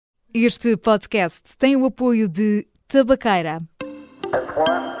Este podcast tem o apoio de Tabaqueira.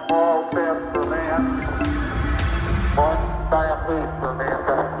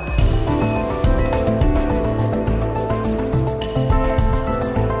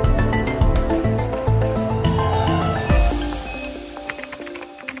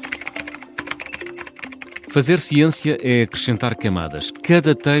 Fazer ciência é acrescentar camadas.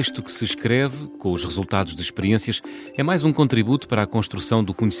 Cada texto que se escreve, com os resultados de experiências, é mais um contributo para a construção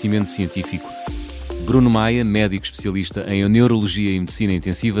do conhecimento científico. Bruno Maia, médico especialista em neurologia e medicina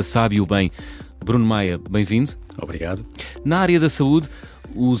intensiva, sabe-o bem. Bruno Maia, bem-vindo. Obrigado. Na área da saúde,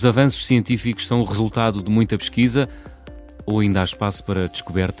 os avanços científicos são o resultado de muita pesquisa ou ainda há espaço para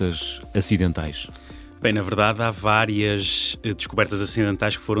descobertas acidentais? Bem, na verdade, há várias descobertas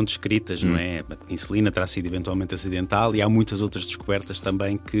acidentais que foram descritas, não é? A penicilina terá sido eventualmente acidental e há muitas outras descobertas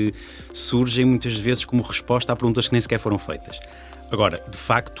também que surgem muitas vezes como resposta a perguntas que nem sequer foram feitas. Agora, de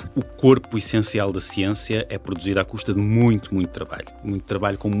facto, o corpo essencial da ciência é produzido à custa de muito trabalho. Muito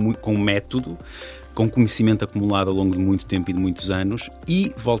trabalho com método, com conhecimento acumulado ao longo de muito tempo e de muitos anos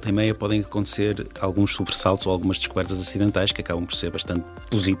e, volta e meia, podem acontecer alguns sobressaltos ou algumas descobertas acidentais que acabam por ser bastante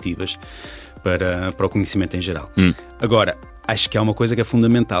positivas para o conhecimento em geral. Agora, acho que há uma coisa que é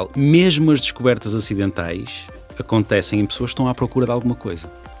fundamental. Mesmo as descobertas acidentais acontecem em pessoas que estão à procura de alguma coisa.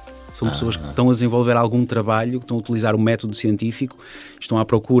 São pessoas que estão a desenvolver algum trabalho, que estão a utilizar o método científico, estão à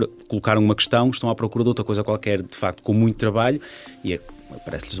procura, colocaram uma questão, estão à procura de outra coisa qualquer, de facto, com muito trabalho, e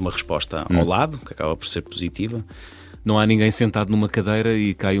aparece-lhes uma resposta ao lado, que acaba por ser positiva. Não há ninguém sentado numa cadeira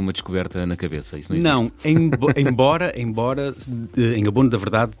e cai uma descoberta na cabeça, isso não existe? Não, embora, em abono da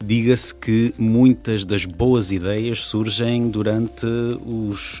verdade, diga-se que muitas das boas ideias surgem durante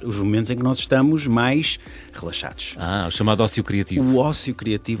os momentos em que nós estamos mais relaxados. O chamado ócio criativo. O ócio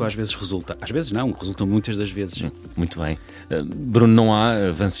criativo às vezes resulta, às vezes não, resulta muitas das vezes. Muito bem. Bruno, não há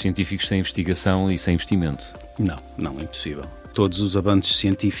avanços científicos sem investigação e sem investimento? Não, é impossível. Todos os avanços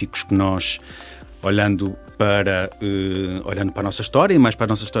científicos que nós... Olhando para a nossa história, e mais para a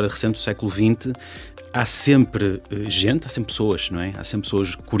nossa história recente do século XX, há sempre gente, há sempre pessoas, não é? Há sempre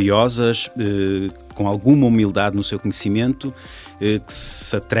pessoas curiosas, com alguma humildade no seu conhecimento, que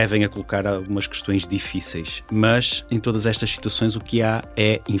se atrevem a colocar algumas questões difíceis. Mas, em todas estas situações, o que há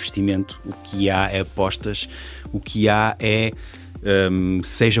é investimento, o que há é apostas, o que há é...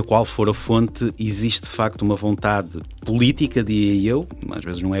 seja qual for a fonte, existe de facto uma vontade política, diria eu, às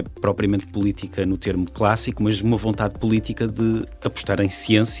vezes não é propriamente política no termo clássico, mas uma vontade política de apostar em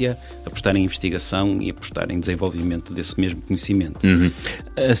ciência, apostar em investigação e apostar em desenvolvimento desse mesmo conhecimento.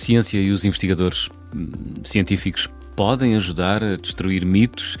 A ciência e os investigadores científicos podem ajudar a destruir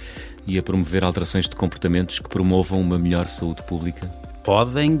mitos e a promover alterações de comportamentos que promovam uma melhor saúde pública?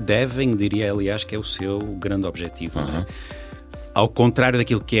 Podem, devem, diria aliás que é o seu grande objetivo, não é? Ao contrário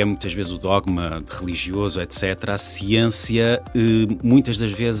daquilo que é muitas vezes o dogma religioso, etc., a ciência muitas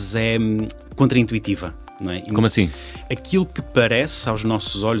das vezes é contraintuitiva, não é? Como assim? Aquilo que parece aos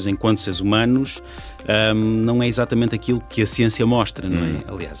nossos olhos enquanto seres humanos não é exatamente aquilo que a ciência mostra, não é?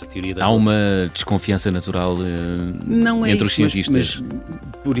 Aliás, a teoria da... Há uma desconfiança natural entre os cientistas.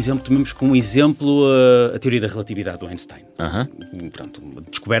 Mas, por exemplo, tomemos como exemplo a teoria da relatividade do Einstein. Pronto, uma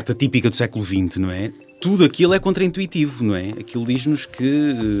descoberta típica do século XX, não é? Tudo aquilo é contraintuitivo, não é? Aquilo diz-nos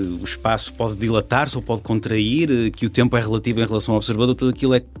que o espaço pode dilatar-se ou pode contrair, que o tempo é relativo em relação ao observador, tudo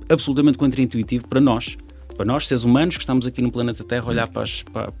aquilo é absolutamente contraintuitivo para nós. Para nós, seres humanos, que estamos aqui no planeta Terra, olhar para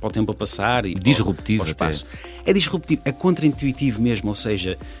o tempo a passar e disruptivo para o espaço. É disruptivo, é contraintuitivo mesmo, ou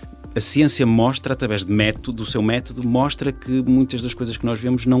seja, a ciência mostra, através do seu método, mostra que muitas das coisas que nós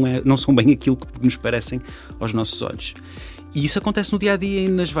vemos não são bem aquilo que nos parecem aos nossos olhos. E isso acontece no dia-a-dia e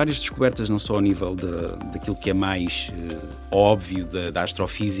nas várias descobertas, não só ao nível daquilo que é mais óbvio da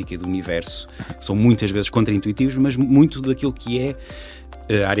astrofísica e do universo, que são muitas vezes contraintuitivos, mas muito daquilo que é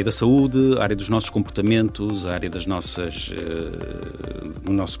a área da saúde, a área dos nossos comportamentos, a área das nossas...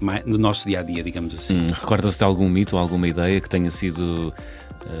 no nosso dia-a-dia, digamos assim. Recorda-se de algum mito ou alguma ideia que tenha sido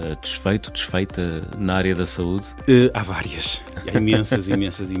desfeita na área da saúde? Há várias. Há imensas.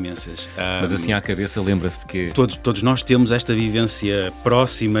 Mas assim à cabeça, lembra-se de que... Todos nós temos esta vivência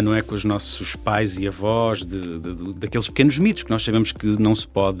próxima, não é? Com os nossos pais e avós, daqueles pequenos mitos que nós sabemos que não se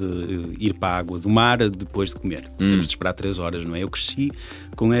pode ir para a água do mar depois de comer. Temos de esperar 3 horas, não é? Eu cresci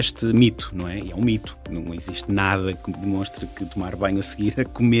com este mito, não é? E é um mito. Não existe nada que demonstre que tomar banho a seguir a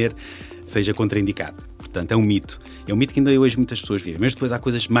comer seja contraindicado. Portanto, é um mito. É um mito que ainda hoje muitas pessoas vivem. Mas depois há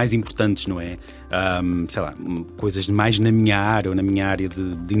coisas mais importantes, não é? Sei lá, coisas mais na minha área ou na minha área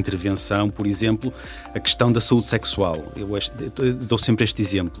de intervenção. Por exemplo, a questão da saúde sexual. Eu dou sempre este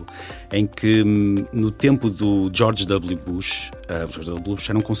exemplo, em que no tempo do George W. Bush, George W. Bush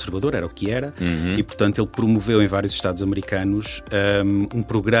era um conservador, era o que era, e portanto ele promoveu em vários estados americanos um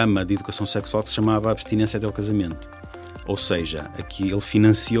programa de educação sexual que se chamava Abstinência até ao Casamento. Ou seja, aqui ele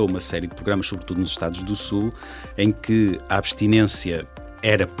financiou uma série de programas, sobretudo nos Estados do Sul, em que a abstinência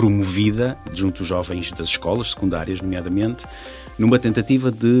era promovida junto aos jovens das escolas secundárias, nomeadamente, numa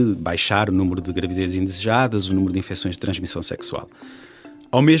tentativa de baixar o número de gravidezes indesejadas, o número de infecções de transmissão sexual.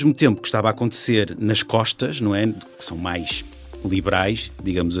 Ao mesmo tempo que estava a acontecer nas costas, não é? Que são mais liberais,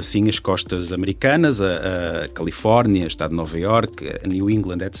 digamos assim, as costas americanas, a Califórnia, o estado de Nova Iorque, a New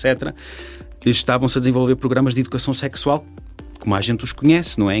England, etc., estavam-se a desenvolver programas de educação sexual, como a gente os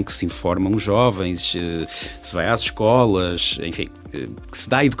conhece, não é? Em que se informam os jovens, se vai às escolas, enfim, que se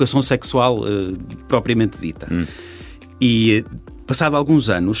dá a educação sexual propriamente dita. E, passado alguns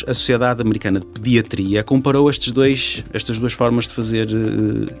anos, a Sociedade Americana de Pediatria comparou estas duas formas de fazer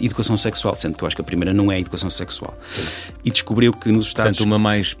educação sexual, sendo que eu acho que a primeira não é educação sexual. E descobriu que nos Estados... Portanto, uma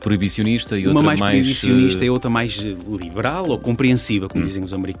mais proibicionista e outra uma mais proibicionista e outra mais liberal ou compreensiva, como dizem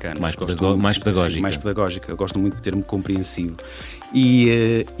os americanos. Mais pedagógica. Sim, mais pedagógica. Eu gosto muito do termo compreensivo.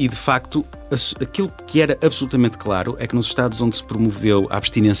 E de facto, aquilo que era absolutamente claro é que nos Estados onde se promoveu a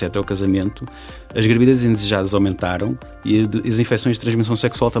abstinência até ao casamento, as gravidezes indesejadas aumentaram e as infecções de transmissão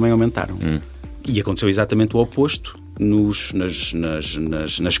sexual também aumentaram. E aconteceu exatamente o oposto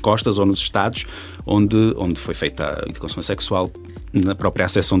nas costas ou nos estados onde foi feita a educação sexual na própria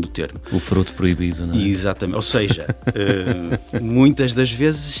acessão do termo. O fruto proibido, não é? Exatamente. Ou seja, muitas das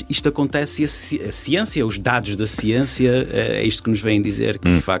vezes isto acontece e a ciência, os dados da ciência, é isto que nos vêm dizer, que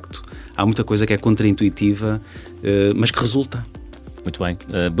de facto há muita coisa que é contraintuitiva, mas que resulta. Muito bem.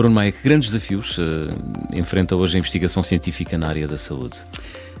 Bruno Maia, que grandes desafios enfrenta hoje a investigação científica na área da saúde?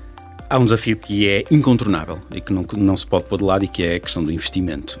 Há um desafio que é incontornável e que não se pode pôr de lado, e que é a questão do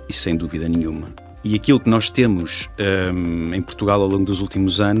investimento, isso sem dúvida nenhuma. E aquilo que nós temos em Portugal ao longo dos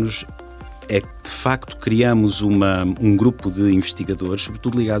últimos anos é que, de facto, criamos um grupo de investigadores,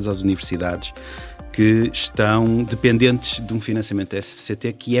 sobretudo ligados às universidades, que estão dependentes de um financiamento da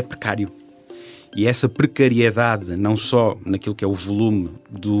SFCT que é precário. E essa precariedade, não só naquilo que é o volume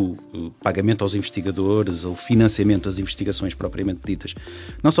do pagamento aos investigadores, o financiamento das investigações propriamente ditas,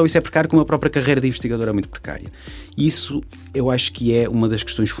 não só isso é precário, como a própria carreira de investigador é muito precária. Isso eu acho que é uma das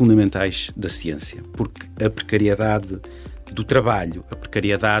questões fundamentais da ciência, porque a precariedade do trabalho, a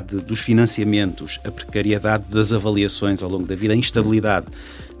precariedade dos financiamentos, a precariedade das avaliações ao longo da vida, a instabilidade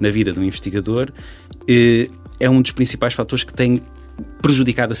na vida do investigador é um dos principais fatores que tem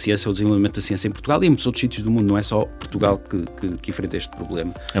prejudicado a ciência, o desenvolvimento da ciência em Portugal e em muitos outros sítios do mundo. Não é só Portugal que enfrenta este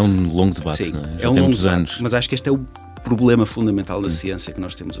problema. É um longo debate, sim, não é? Já tem muitos anos. Mas acho que este é o problema fundamental da ciência que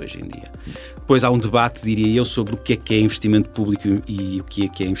nós temos hoje em dia. Depois há um debate, diria eu, sobre o que é investimento público e o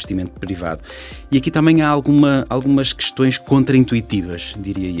que é investimento privado. E aqui também há algumas questões contraintuitivas,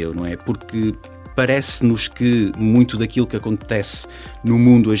 diria eu, não é? Porque parece-nos que muito daquilo que acontece no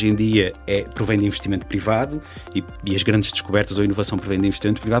mundo hoje em dia provém de investimento privado e as grandes descobertas ou inovação provém de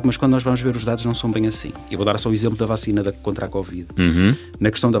investimento privado, mas quando nós vamos ver os dados não são bem assim. Eu vou dar só o exemplo da vacina contra a Covid. Na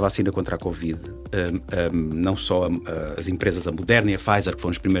questão da vacina contra a Covid, não só as empresas, a Moderna e a Pfizer, que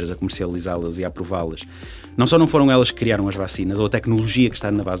foram as primeiras a comercializá-las e a aprová-las, não só não foram elas que criaram as vacinas ou a tecnologia que está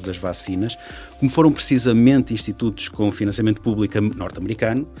na base das vacinas, como foram precisamente institutos com financiamento público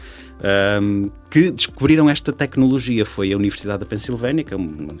norte-americano que descobriram esta tecnologia. Foi a Universidade da Pensilvânia, que é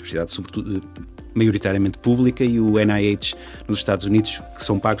uma universidade sobretudo maioritariamente pública, e o NIH nos Estados Unidos, que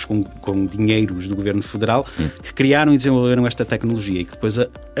são pagos com dinheiros do governo federal, que criaram e desenvolveram esta tecnologia, e que depois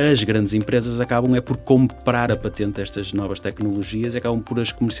as grandes empresas acabam por comprar a patente destas novas tecnologias e acabam por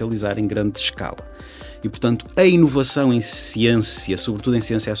as comercializar em grande escala. E, portanto, a inovação em ciência, sobretudo em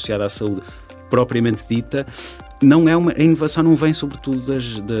ciência associada à saúde propriamente dita, a inovação não vem sobretudo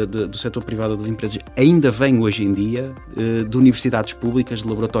do setor privado das empresas, ainda vem hoje em dia de universidades públicas, de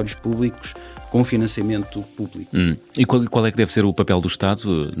laboratórios públicos, com financiamento público. E qual é que deve ser o papel do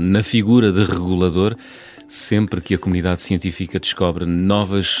Estado na figura de regulador sempre que a comunidade científica descobre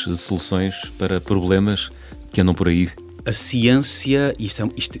novas soluções para problemas que andam por aí? A ciência,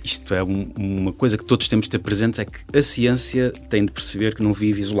 isto é uma coisa que todos temos de ter presentes, é que a ciência tem de perceber que não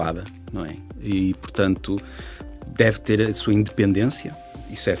vive isolada, não é? E, portanto, deve ter a sua independência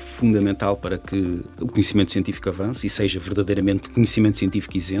Isso é fundamental para que o conhecimento científico avance e seja verdadeiramente conhecimento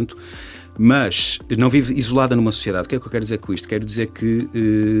científico isento, mas não vive isolada numa sociedade. O que é que eu quero dizer com isto? Quero dizer que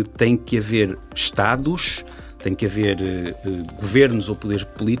tem que haver Estados, tem que haver governos ou poderes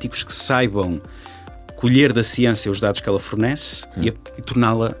políticos que saibam colher da ciência os dados que ela fornece e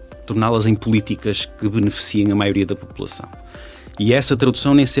torná-las em políticas que beneficiem a maioria da população. E essa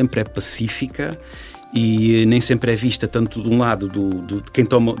tradução nem sempre é pacífica e nem sempre é vista tanto de um lado de quem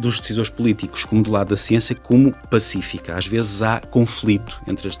toma dos decisores políticos como do lado da ciência como pacífica. Às vezes há conflito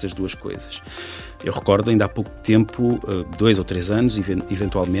entre estas duas coisas. Eu recordo ainda há pouco tempo, 2 ou 3 anos,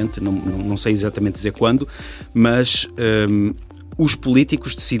 eventualmente, não sei exatamente dizer quando, mas os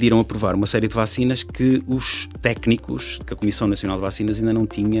políticos decidiram aprovar uma série de vacinas que os técnicos, que a Comissão Nacional de Vacinas ainda não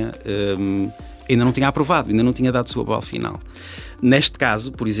tinha aprovado, ainda não tinha dado o seu aval final. Neste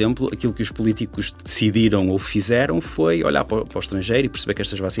caso, por exemplo, aquilo que os políticos decidiram ou fizeram foi olhar para o estrangeiro e perceber que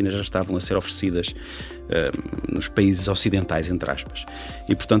estas vacinas já estavam a ser oferecidas nos países ocidentais, entre aspas.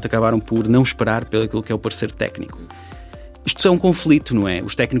 E, portanto, acabaram por não esperar pelo aquilo que é o parecer técnico. Isto é um conflito, não é?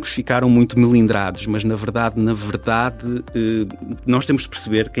 Os técnicos ficaram muito melindrados, mas na verdade, nós temos de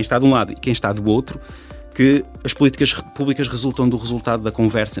perceber quem está de um lado e quem está do outro, que as políticas públicas resultam do resultado da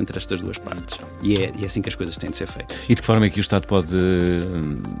conversa entre estas duas partes. E é assim que as coisas têm de ser feitas. E de que forma é que o Estado pode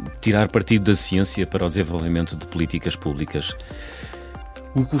tirar partido da ciência para o desenvolvimento de políticas públicas?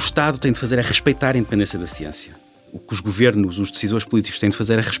 O que o Estado tem de fazer é respeitar a independência da ciência. O que os governos, os decisores políticos têm de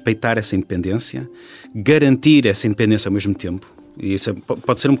fazer é respeitar essa independência, garantir essa independência ao mesmo tempo. E isso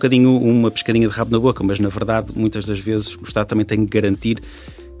pode ser um bocadinho uma pescadinha de rabo na boca, mas na verdade, muitas das vezes, o Estado também tem de garantir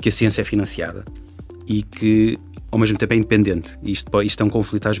que a ciência é financiada e que, ao mesmo tempo, é independente. Isto é um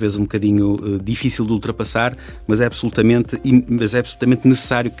conflito, às vezes, um bocadinho difícil de ultrapassar, mas é absolutamente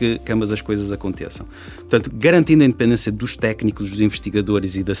necessário que ambas as coisas aconteçam. Portanto, garantindo a independência dos técnicos, dos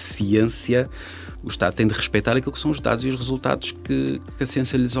investigadores e da ciência, o Estado tem de respeitar aquilo que são os dados e os resultados que a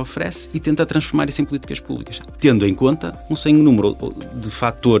ciência lhes oferece e tenta transformar isso em políticas públicas, tendo em conta um sem número de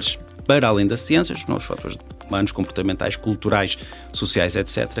fatores para além das ciências, os fatores humanos, comportamentais, culturais, sociais,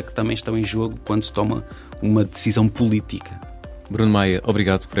 etc., que também estão em jogo quando se toma uma decisão política. Bruno Maia,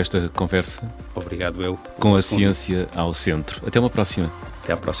 obrigado por esta conversa. Obrigado eu. Com a ciência ao centro. Até uma próxima.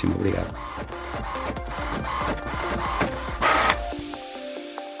 Até à próxima, obrigado.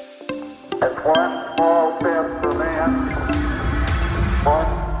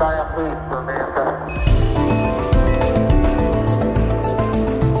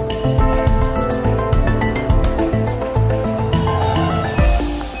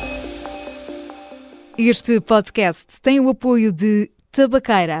 Este podcast tem o apoio de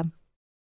Tabaqueira.